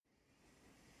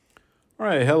All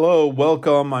right, hello,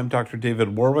 welcome. I'm Dr.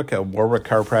 David Warwick at Warwick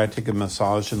Chiropractic and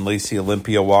Massage in Lacey,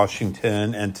 Olympia,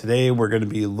 Washington. And today we're going to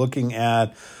be looking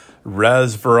at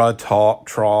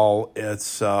resveratrol.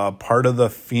 It's part of the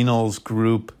phenols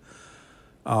group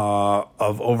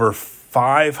of over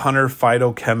 500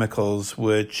 phytochemicals,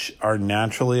 which are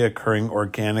naturally occurring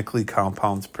organically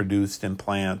compounds produced in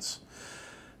plants.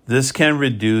 This can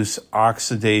reduce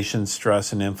oxidation,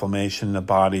 stress, and inflammation in the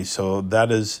body. So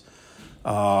that is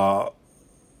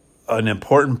an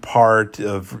important part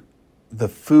of the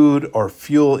food or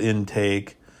fuel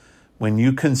intake. When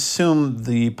you consume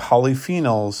the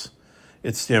polyphenols,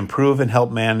 it's to improve and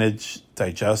help manage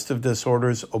digestive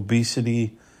disorders,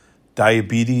 obesity,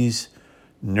 diabetes,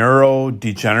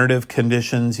 neurodegenerative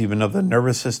conditions, even of the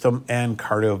nervous system, and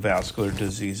cardiovascular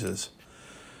diseases.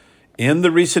 In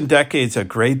the recent decades, a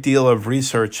great deal of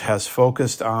research has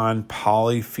focused on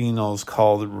polyphenols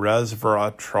called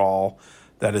resveratrol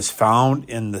that is found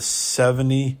in the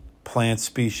 70 plant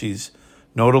species,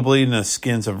 notably in the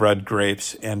skins of red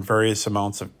grapes and various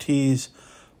amounts of teas,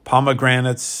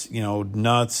 pomegranates,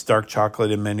 nuts, dark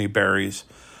chocolate, and many berries.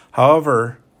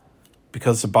 However,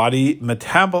 because the body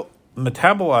metabolizes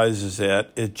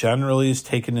it, it generally is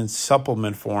taken in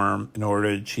supplement form in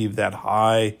order to achieve that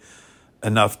high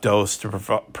enough dose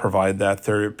to provide that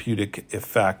therapeutic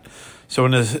effect. So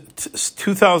in a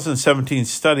 2017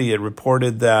 study, it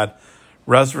reported that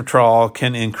resveratrol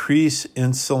can increase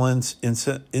insulin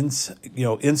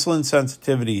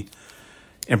sensitivity,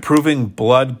 improving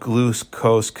blood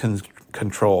glucose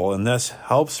control, and this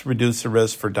helps reduce the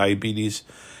risk for diabetes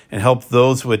and help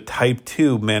those with type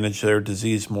 2 manage their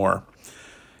disease more.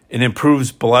 It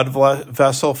improves blood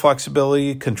vessel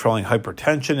flexibility, controlling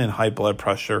hypertension and high blood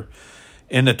pressure.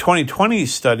 In a 2020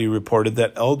 study reported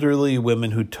that elderly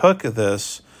women who took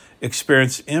this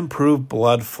experienced improved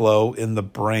blood flow in the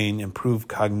brain, improved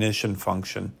cognition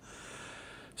function.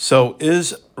 So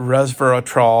is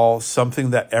resveratrol something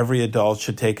that every adult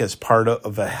should take as part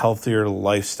of a healthier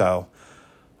lifestyle?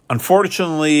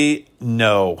 Unfortunately,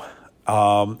 no.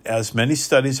 As many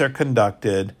studies are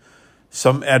conducted,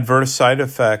 some adverse side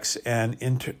effects and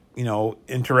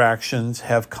interactions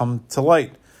have come to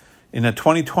light. In a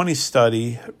 2020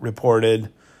 study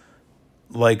reported,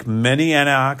 like many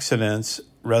antioxidants,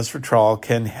 resveratrol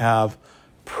can have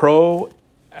pro-oxidant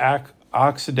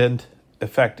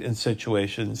effect in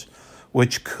situations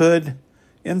which could,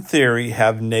 in theory,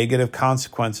 have negative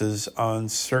consequences on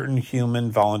certain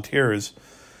human volunteers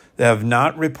that have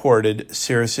not reported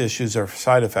serious issues or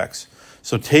side effects.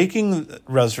 So taking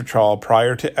resveratrol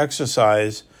prior to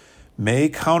exercise may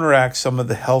counteract some of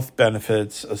the health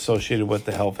benefits associated with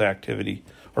the health activity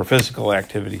or physical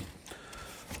activity.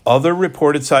 Other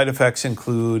reported side effects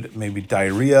include maybe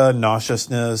diarrhea,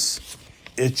 nauseousness,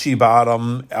 itchy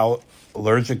bottom,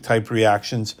 allergic type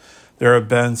reactions. There have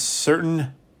been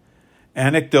certain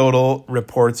anecdotal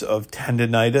reports of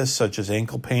tendinitis, such as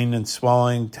ankle pain and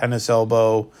swelling, tennis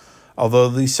elbow, although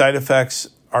these side effects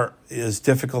is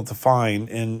difficult to find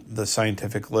in the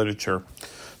scientific literature.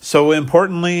 So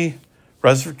importantly,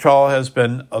 resveratrol has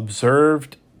been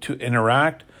observed to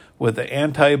interact with the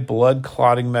anti-blood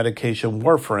clotting medication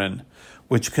warfarin,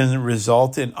 which can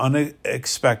result in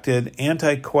unexpected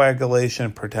anticoagulation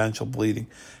and potential bleeding.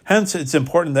 Hence, it's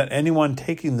important that anyone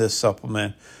taking this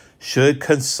supplement should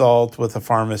consult with a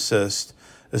pharmacist,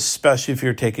 especially if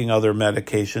you're taking other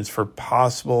medications for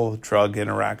possible drug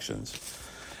interactions.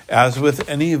 As with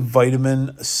any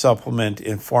vitamin supplement,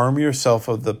 inform yourself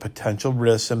of the potential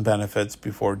risks and benefits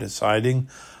before deciding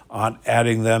on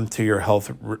adding them to your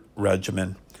health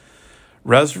regimen.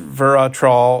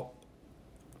 Resveratrol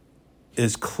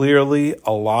is clearly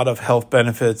a lot of health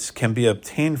benefits can be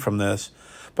obtained from this,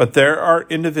 but there are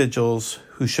individuals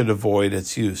who should avoid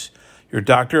its use. Your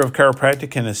doctor of chiropractic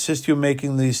can assist you in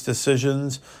making these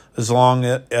decisions as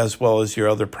well as your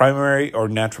other primary or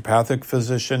naturopathic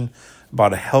physician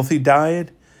about a healthy diet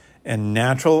and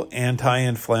natural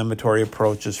anti-inflammatory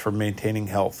approaches for maintaining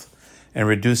health and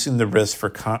reducing the risk for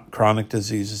chronic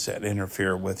diseases that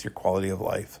interfere with your quality of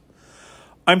life.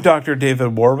 I'm Dr.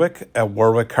 David Warwick at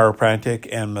Warwick Chiropractic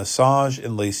and Massage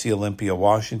in Lacey, Olympia,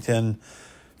 Washington.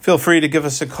 Feel free to give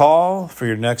us a call for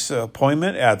your next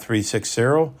appointment at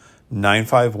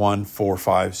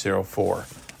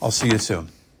 360-951-4504. I'll see you soon.